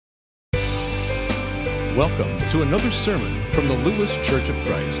Welcome to another sermon from the Lewes Church of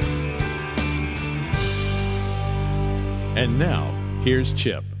Christ. And now, here's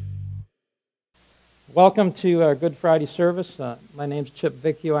Chip. Welcome to our Good Friday service. My name's Chip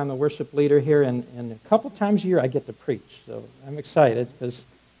Vickio. I'm the worship leader here, and a couple times a year I get to preach. So I'm excited because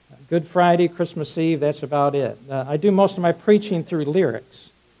Good Friday, Christmas Eve, that's about it. I do most of my preaching through lyrics,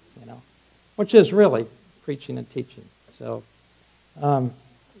 which is really preaching and teaching. So,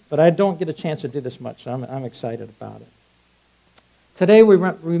 but I don't get a chance to do this much, so I'm excited about it. Today we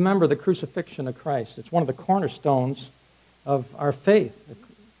remember the crucifixion of Christ. It's one of the cornerstones of our faith, the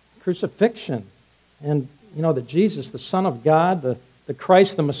crucifixion. And that Jesus, the Son of God, the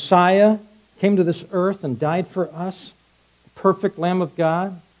Christ, the Messiah, came to this earth and died for us, the perfect Lamb of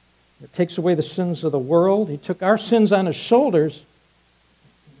God that takes away the sins of the world. He took our sins on His shoulders,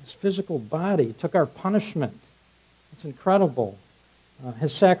 His physical body. He took our punishment. It's incredible.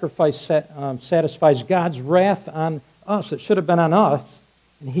 His sacrifice satisfies God's wrath on us. It should have been on us,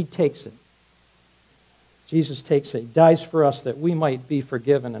 and He takes it. Jesus takes it. He dies for us that we might be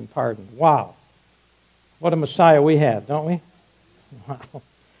forgiven and pardoned. Wow. What a Messiah we have, don't we? Wow.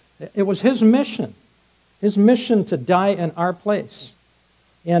 It was His mission to die in our place.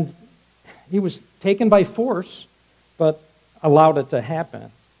 And He was taken by force, but allowed it to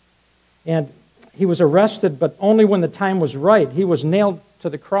happen. And He was arrested, but only when the time was right. He was nailed to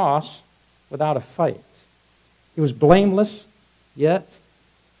the cross without a fight. He was blameless, yet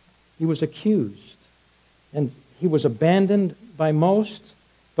He was accused. And He was abandoned by most,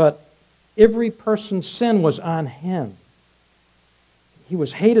 but every person's sin was on Him. He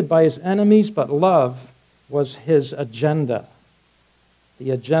was hated by His enemies, but love was His agenda,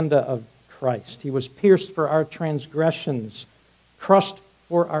 the agenda of Christ. He was pierced for our transgressions, crushed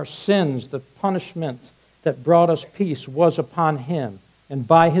for our sins. The punishment that brought us peace was upon Him. And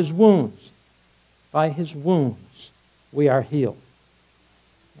by His wounds, we are healed.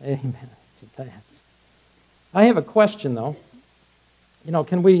 Amen to that. I have a question, though.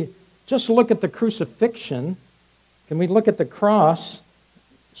 Can we just look at the crucifixion? Can we look at the cross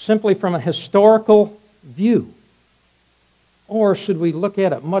simply from a historical view? Or should we look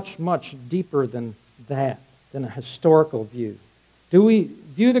at it much, much deeper than that, than a historical view? Do we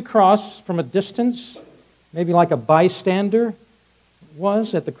view the cross from a distance, maybe like a bystander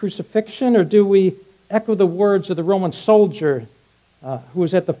was at the crucifixion, or do we echo the words of the Roman soldier who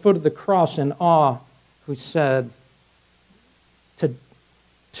was at the foot of the cross in awe, who said,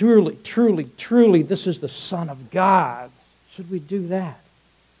 Truly, truly, truly, this is the Son of God. Should we do that?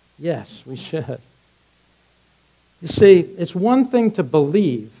 Yes, we should. You see, it's one thing to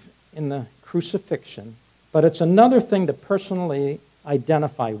believe in the crucifixion, but it's another thing to personally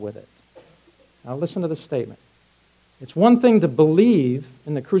identify with it. Now listen to the statement. It's one thing to believe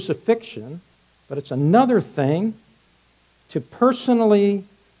in the crucifixion, but it's another thing to personally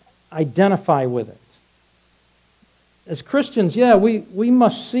identify with it. As Christians, we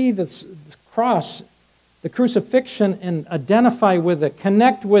must see this cross, the crucifixion, and identify with it,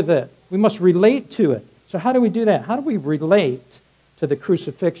 connect with it. We must relate to it. So how do we do that? How do we relate to the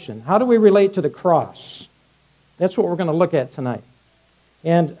crucifixion? How do we relate to the cross? That's what we're going to look at tonight.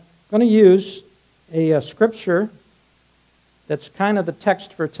 And I'm going to use a scripture that's kind of the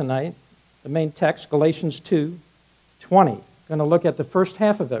text for tonight, the main text, Galatians 2:20. I'm going to look at the first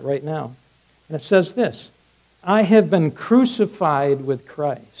half of it right now. And it says this: I have been crucified with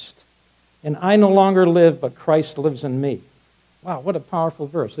Christ, and I no longer live, but Christ lives in me. Wow, what a powerful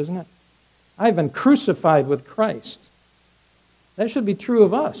verse, isn't it? I've been crucified with Christ. That should be true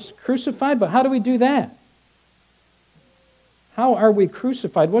of us. Crucified, but how do we do that? How are we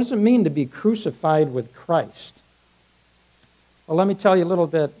crucified? What does it mean to be crucified with Christ? Well, let me tell you a little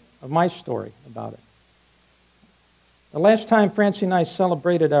bit of my story about it. The last time Francie and I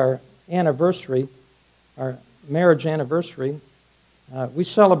celebrated our anniversary, our marriage anniversary, we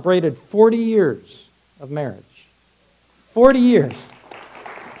celebrated 40 years of marriage. 40 years.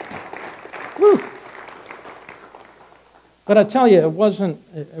 Woo! But I tell you, it wasn't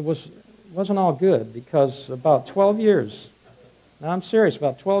all good, because about 12 years, now I'm serious,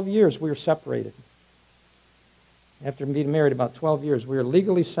 about 12 years we were separated. After being married about 12 years, we were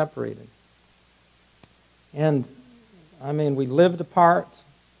legally separated. And, we lived apart.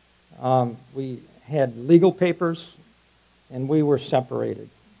 We had legal papers, and we were separated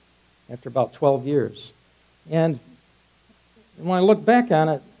after about 12 years. And when I look back on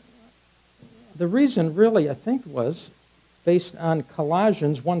it, the reason really, I think, was based on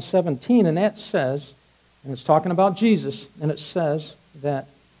Colossians 1:17, and that says, and it's talking about Jesus, and it says that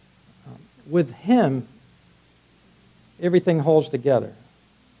with Him, everything holds together.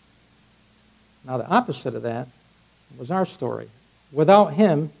 Now, the opposite of that was our story. Without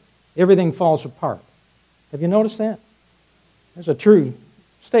him, everything falls apart. Have you noticed that? That's a true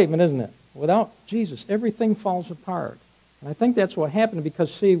statement, isn't it? Without Jesus, everything falls apart. And I think that's what happened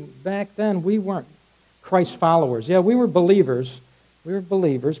because, see, back then we weren't Christ followers. Yeah, we were believers. We were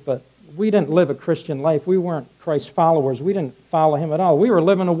believers, but we didn't live a Christian life. We weren't Christ followers. We didn't follow him at all. We were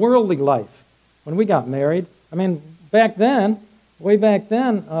living a worldly life when we got married. I mean, back then, way back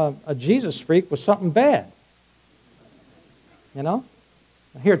then, a Jesus freak was something bad. You know?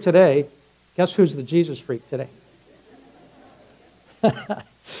 Here today, guess who's the Jesus freak today?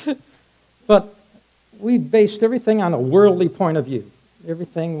 But we based everything on a worldly point of view.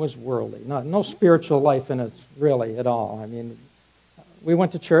 Everything was worldly. No spiritual life in it, really, at all. I mean, we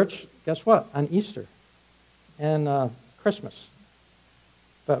went to church, guess what? On Easter and Christmas.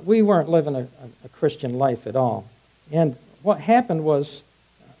 But we weren't living a Christian life at all. And what happened was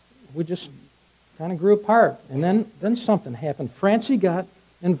we just kind of grew apart. And then something happened. Francie got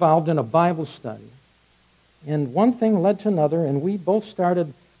involved in a Bible study. And one thing led to another, and we both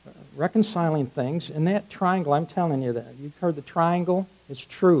started reconciling things. And that triangle, I'm telling you that. You've heard the triangle? It's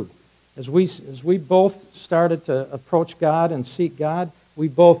true. As we both started to approach God and seek God, we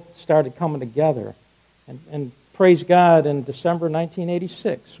both started coming together. And praise God, in December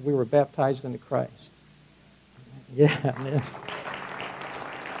 1986, we were baptized into Christ. Yeah, man.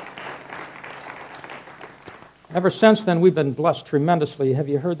 Ever since then, we've been blessed tremendously. Have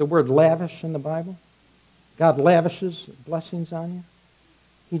you heard the word lavish in the Bible? God lavishes blessings on you.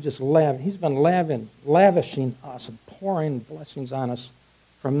 He's been lavishing us and pouring blessings on us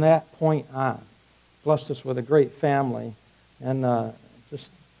from that point on. Blessed us with a great family and just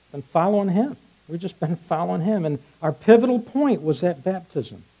been following him. We've just been following him. And our pivotal point was that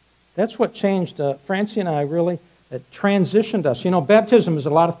baptism. That's what changed Francie and I, really. It transitioned us. You know, baptism is a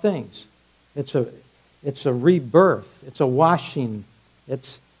lot of things. It's a rebirth. It's a washing.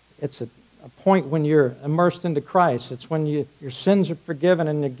 It's a point when you're immersed into Christ. It's when your sins are forgiven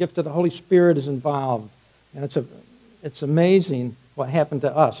and the gift of the Holy Spirit is involved. And it's amazing what happened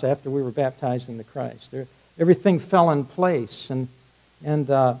to us after we were baptized into Christ. Everything fell in place. And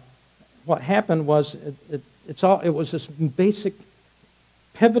what happened was it was this basic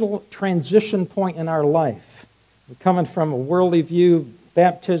pivotal transition point in our life. We're coming from a worldly view.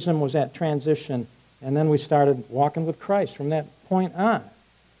 Baptism was that transition. And then we started walking with Christ from that point on.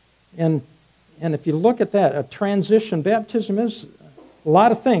 And if you look at that, a transition, baptism is a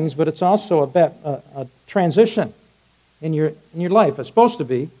lot of things, but it's also a transition in your life. It's supposed to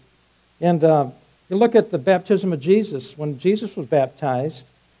be. And you look at the baptism of Jesus. When Jesus was baptized,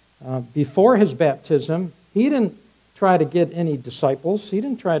 before his baptism, he didn't try to get any disciples. He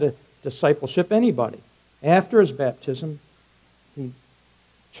didn't try to discipleship anybody. After his baptism, he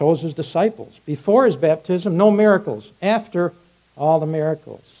chose his disciples. Before his baptism, no miracles. After, all the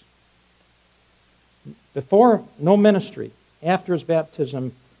miracles. Before, no ministry. After his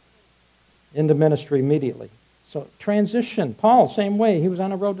baptism, into ministry immediately. So, transition. Paul, same way. He was on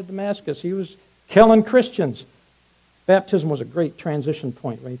the road to Damascus. He was killing Christians. Baptism was a great transition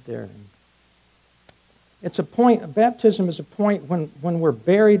point right there. It's a point, baptism is a point when we're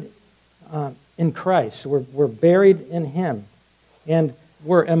buried in Christ. We're buried in him. And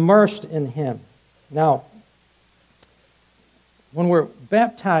we're immersed in him. Now, when we're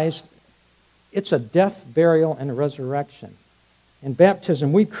baptized, it's a death, burial, and a resurrection. In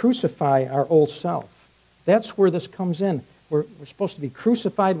baptism, we crucify our old self. That's where this comes in. We're supposed to be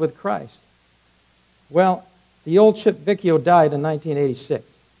crucified with Christ. Well, the old Chip Vickio died in 1986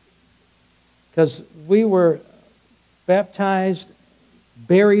 because we were baptized,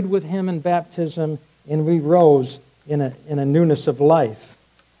 buried with him in baptism, and we rose in a newness of life.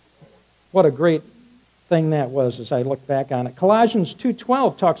 What a great thing that was as I look back on it. Colossians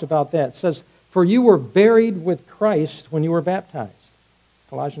 2:12 talks about that. It says, "For you were buried with Christ when you were baptized."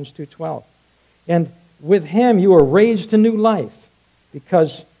 Colossians 2:12. And with him you were raised to new life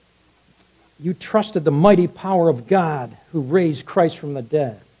because you trusted the mighty power of God who raised Christ from the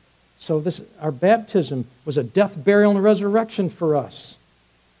dead. So our baptism was a death, burial, and resurrection for us.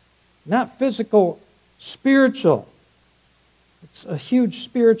 Not physical, spiritual. It's a huge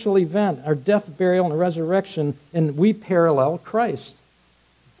spiritual event, our death, burial, and resurrection, and we parallel Christ.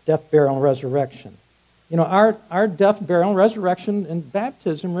 Death, burial, and resurrection. You know, our death, burial, and resurrection in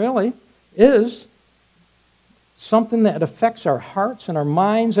baptism really is something that affects our hearts and our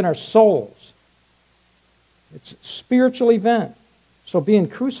minds and our souls. It's a spiritual event. So being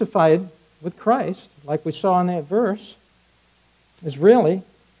crucified with Christ, like we saw in that verse, is really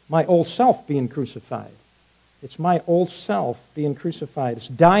my old self being crucified. It's my old self being crucified. It's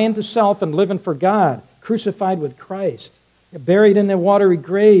dying to self and living for God, crucified with Christ, buried in the watery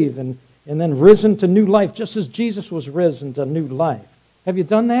grave and then risen to new life, just as Jesus was risen to new life. Have you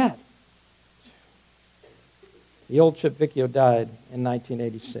done that? The old Chip Vickio died in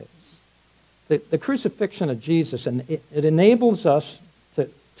 1986. The crucifixion of Jesus, and it enables us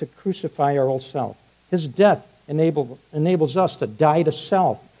to crucify our old self. His death enables us to die to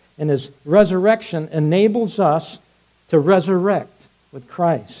self, and His resurrection enables us to resurrect with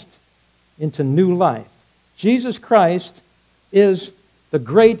Christ into new life. Jesus Christ is the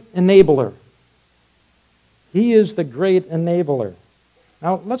great enabler. He is the great enabler.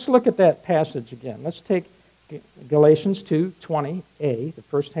 Now, let's look at that passage again. Let's take Galatians 2:20a, the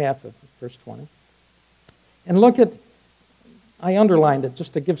first half of verse 20, and look at, I underlined it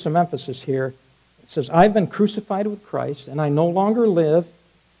just to give some emphasis here. It says, I've been crucified with Christ, and I no longer live,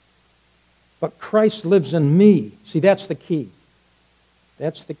 but Christ lives in me. See, that's the key.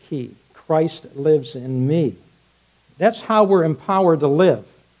 That's the key. Christ lives in me. That's how we're empowered to live,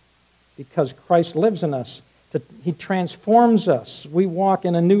 because Christ lives in us. He transforms us. We walk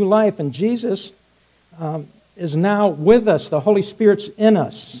in a new life, and Jesus is now with us. The Holy Spirit's in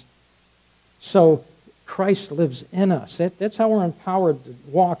us. So Christ lives in us. That's how we're empowered to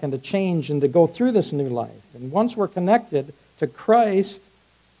walk and to change and to go through this new life. And once we're connected to Christ,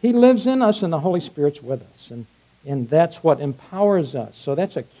 He lives in us and the Holy Spirit's with us. And that's what empowers us. So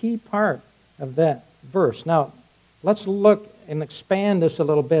that's a key part of that verse. Now, let's look and expand this a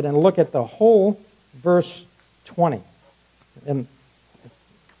little bit and look at the whole verse 20. And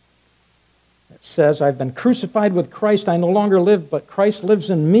it says, I've been crucified with Christ. I no longer live, but Christ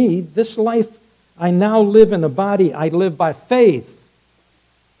lives in me. This life I now live in the body. I live by faith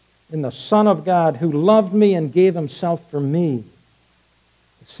in the Son of God who loved me and gave Himself for me.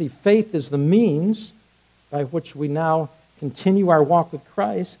 See, faith is the means by which we now continue our walk with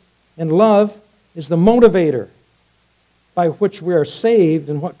Christ, and love is the motivator by which we are saved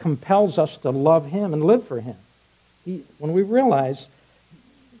and what compels us to love Him and live for Him. When we realize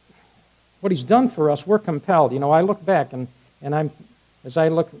what He's done for us, we're compelled. I look back and as I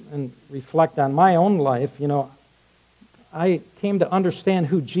look and reflect on my own life, I came to understand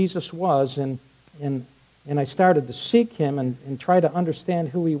who Jesus was, and I started to seek Him and try to understand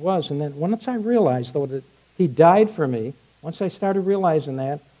who He was. And then once I realized, though, that He died for me, once I started realizing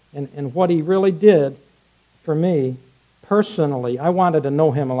that and what He really did for me personally, I wanted to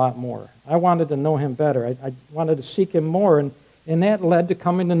know Him a lot more. I wanted to know Him better. I wanted to seek Him more, and that led to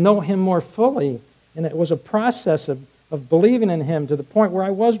coming to know Him more fully. And it was a process of believing in Him to the point where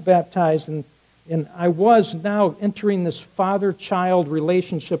I was baptized, and I was now entering this father-child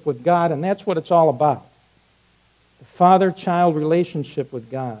relationship with God, and that's what it's all about. The father-child relationship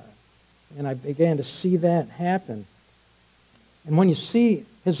with God. And I began to see that happen. And when you see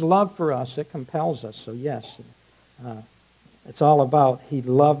His love for us, it compels us. So yes, it's all about He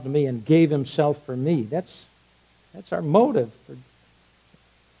loved me and gave Himself for me. That's our motive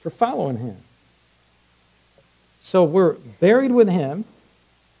for following Him. So we're buried with Him.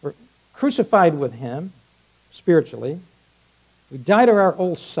 We're crucified with Him spiritually. We die to our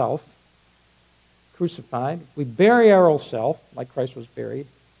old self, crucified. We bury our old self like Christ was buried.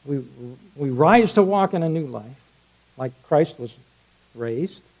 We rise to walk in a new life like Christ was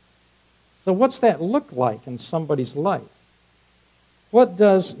raised. So what's that look like in somebody's life? What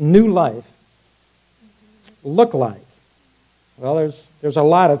does new life look like? Well, there's a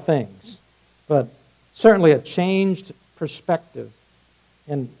lot of things, but certainly a changed perspective.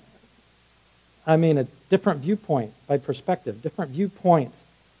 And I mean a different viewpoint by perspective, different viewpoint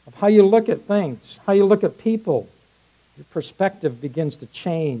of how you look at things, how you look at people. Your perspective begins to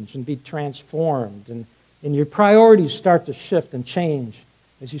change and be transformed, and your priorities start to shift and change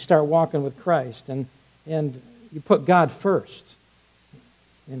as you start walking with Christ. And you put God first,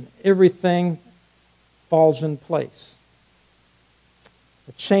 and everything falls in place.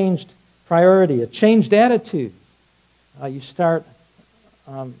 A changed priority, a changed attitude. You start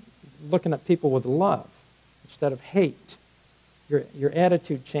looking at people with love instead of hate. Your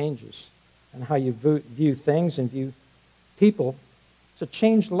attitude changes, and how you view things and view people. It's a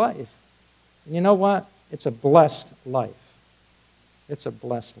changed life. And you know what? It's a blessed life. It's a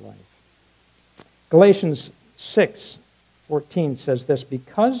blessed life. Galatians 6:14 says this,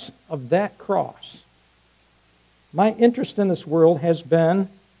 because of that cross, my interest in this world has been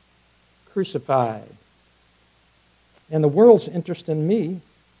crucified. And the world's interest in me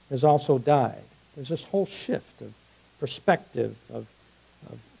has also died. There's this whole shift of perspective, of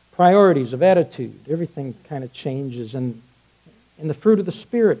priorities, of attitude. Everything kind of changes, and the fruit of the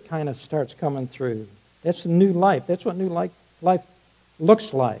Spirit kind of starts coming through. That's the new life. That's what new life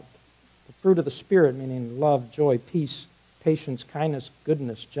looks like. The fruit of the Spirit, meaning love, joy, peace, patience, kindness,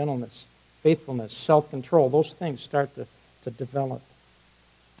 goodness, gentleness, faithfulness, self-control. Those things start to develop.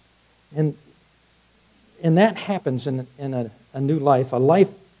 And that happens in a new life, an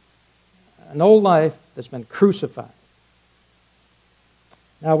old life that's been crucified.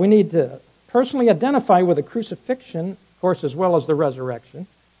 Now, we need to personally identify with the crucifixion, of course, as well as the resurrection.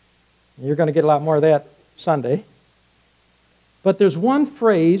 You're going to get a lot more of that Sunday. But there's one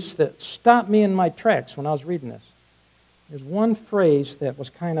phrase that stopped me in my tracks when I was reading this. There's one phrase that was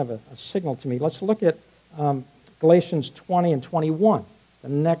kind of a signal to me. Let's look at Galatians 20 and 21, the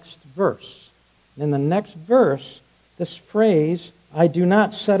next verse. In the next verse, this phrase, I do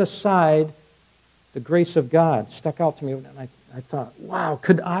not set aside the grace of God, stuck out to me. And I thought, wow,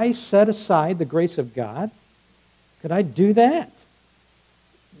 could I set aside the grace of God? Could I do that?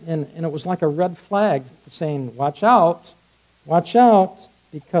 And it was like a red flag saying, watch out,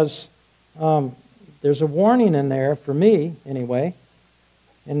 because there's a warning in there, for me anyway.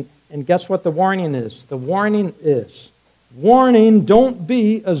 And guess what the warning is? The warning is, warning, don't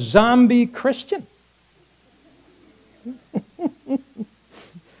be a zombie Christian.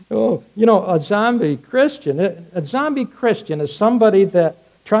 Oh, a zombie Christian. A zombie Christian is somebody that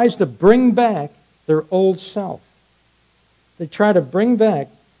tries to bring back their old self. They try to bring back,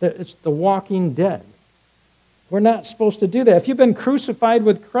 it's the walking dead. We're not supposed to do that. If you've been crucified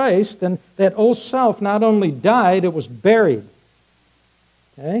with Christ, then that old self not only died, it was buried.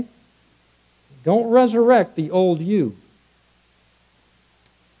 Okay? Don't resurrect the old you.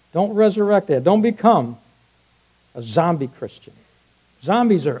 Don't resurrect that. Don't become a zombie Christian.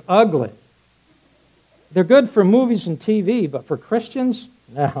 Zombies are ugly. They're good for movies and TV, but for Christians,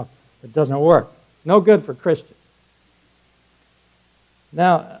 no, it doesn't work. No good for Christians.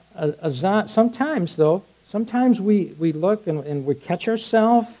 Now, sometimes we look and we catch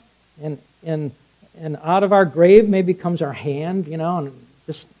ourselves, and out of our grave maybe comes our hand, and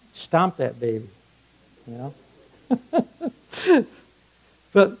just stomp that baby,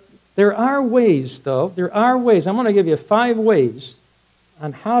 But there are ways, though. There are ways. I'm going to give you 5 ways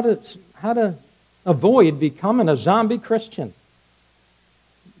on how to avoid becoming a zombie Christian.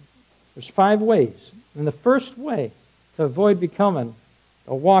 There's 5 ways. And the first way to avoid becoming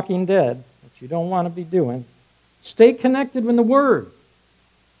a walking dead, which you don't want to be doing, stay connected with the Word.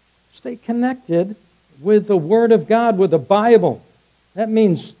 Stay connected with the Word of God, with the Bible. That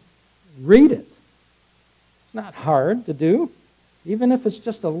means read it. It's not hard to do, even if it's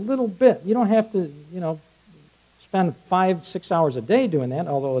just a little bit. You don't have to, spend 5-6 hours a day doing that,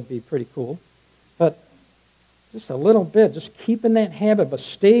 although it'd be pretty cool. But just a little bit, just keep in that habit, but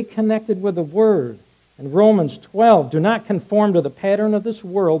stay connected with the Word. In Romans 12, do not conform to the pattern of this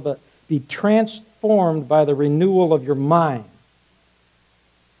world, but be transformed by the renewal of your mind.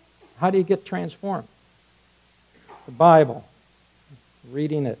 How do you get transformed? The Bible.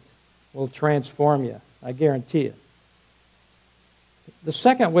 Reading it will transform you, I guarantee it. The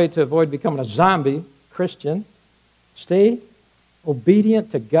second way to avoid becoming a zombie Christian, stay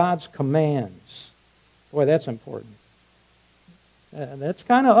obedient to God's commands. Boy, that's important. That's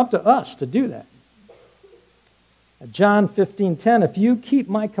kind of up to us to do that. John 15:10, if you keep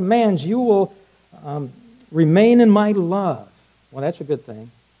my commands, you will remain in my love. Well, that's a good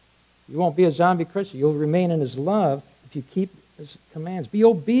thing. You won't be a zombie Christian. You'll remain in his love if you keep his commands. Be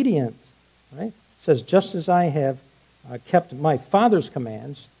obedient. Right? It says, just as I have kept my Father's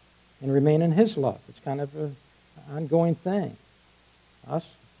commands and remain in his love. It's kind of an ongoing thing. Us,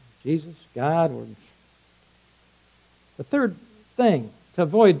 Jesus, God. The third thing to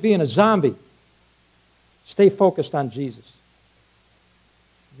avoid being a zombie, stay focused on Jesus.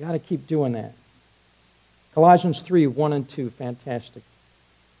 You've got to keep doing that. Colossians 3:1 and 2, fantastic.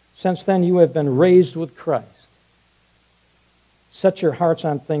 Since then you have been raised with Christ. Set your hearts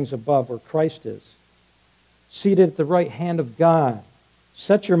on things above where Christ is, seated at the right hand of God.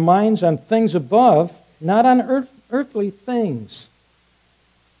 Set your minds on things above, not on earthly things.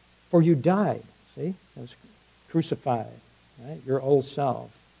 For you died. See? That was crucified. Right? Your old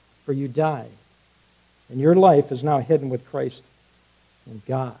self. For you died. And your life is now hidden with Christ in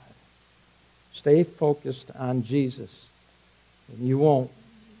God. Stay focused on Jesus. And you won't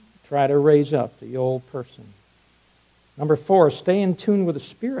try to raise up the old person. Number 4, stay in tune with the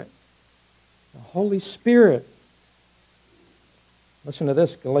Spirit. The Holy Spirit. Listen to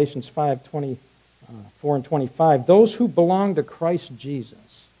this, Galatians 5:24 and 25. Those who belong to Christ Jesus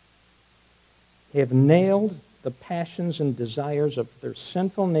have nailed the passions and desires of their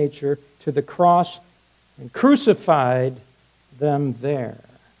sinful nature to the cross and crucified them there.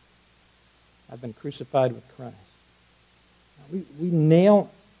 I've been crucified with Christ. We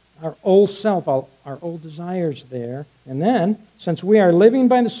nail our old self, our old desires there. And then, since we are living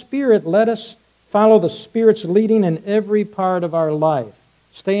by the Spirit, let us follow the Spirit's leading in every part of our life.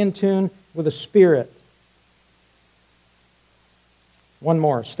 Stay in tune with the Spirit. One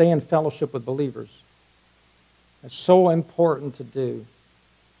more, stay in fellowship with believers. It's so important to do.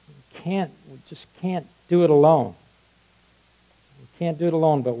 We just can't do it alone. We can't do it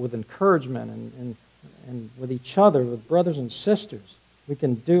alone, but with encouragement and with each other, with brothers and sisters, we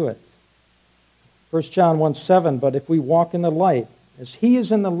can do it. 1 John 1:7, but if we walk in the light, as He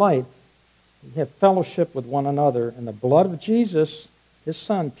is in the light, we have fellowship with one another, and the blood of Jesus, His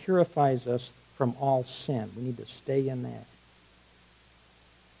Son, purifies us from all sin. We need to stay in that.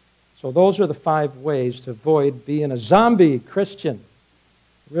 So those are the 5 ways to avoid being a zombie Christian.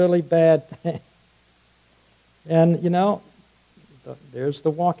 Really bad thing. And, there's the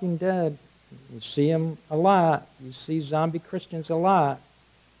Walking Dead. You see them a lot. You see zombie Christians a lot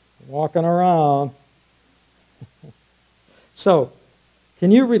walking around. So,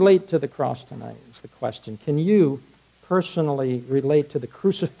 can you relate to the cross tonight is the question. Can you personally relate to the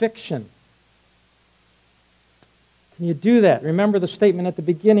crucifixion? Can you do that? Remember the statement at the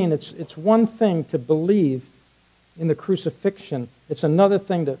beginning. It's one thing to believe in the crucifixion. It's another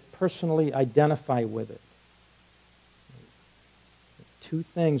thing to personally identify with it. 2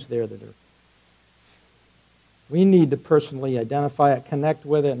 things there that are... We need to personally identify it, connect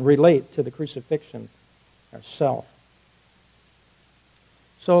with it, and relate to the crucifixion ourselves.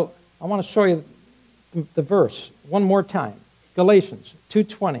 So I want to show you the verse one more time. Galatians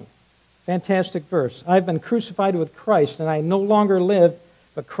 2:20. Fantastic verse. I've been crucified with Christ, and I no longer live,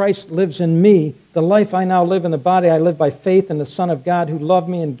 but Christ lives in me. The life I now live in the body, I live by faith in the Son of God who loved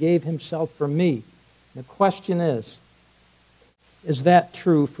me and gave Himself for me. The question is that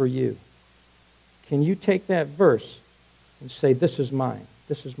true for you? Can you take that verse and say, this is mine,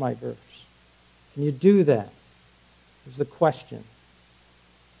 this is my verse? Can you do that? Is the question.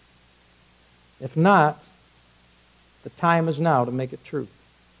 If not, the time is now to make it true.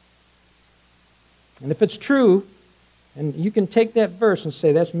 And if it's true, and you can take that verse and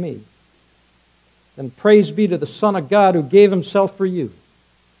say, that's me, then praise be to the Son of God who gave Himself for you.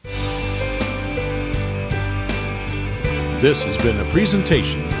 This has been a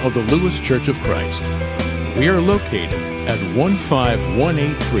presentation of the Lewes Church of Christ. We are located at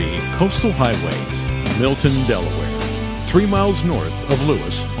 15183 Coastal Highway, Milton, Delaware, 3 miles north of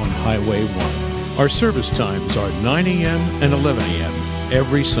Lewes on Highway 1. Our service times are 9 a.m. and 11 a.m.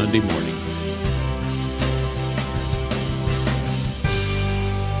 every Sunday morning.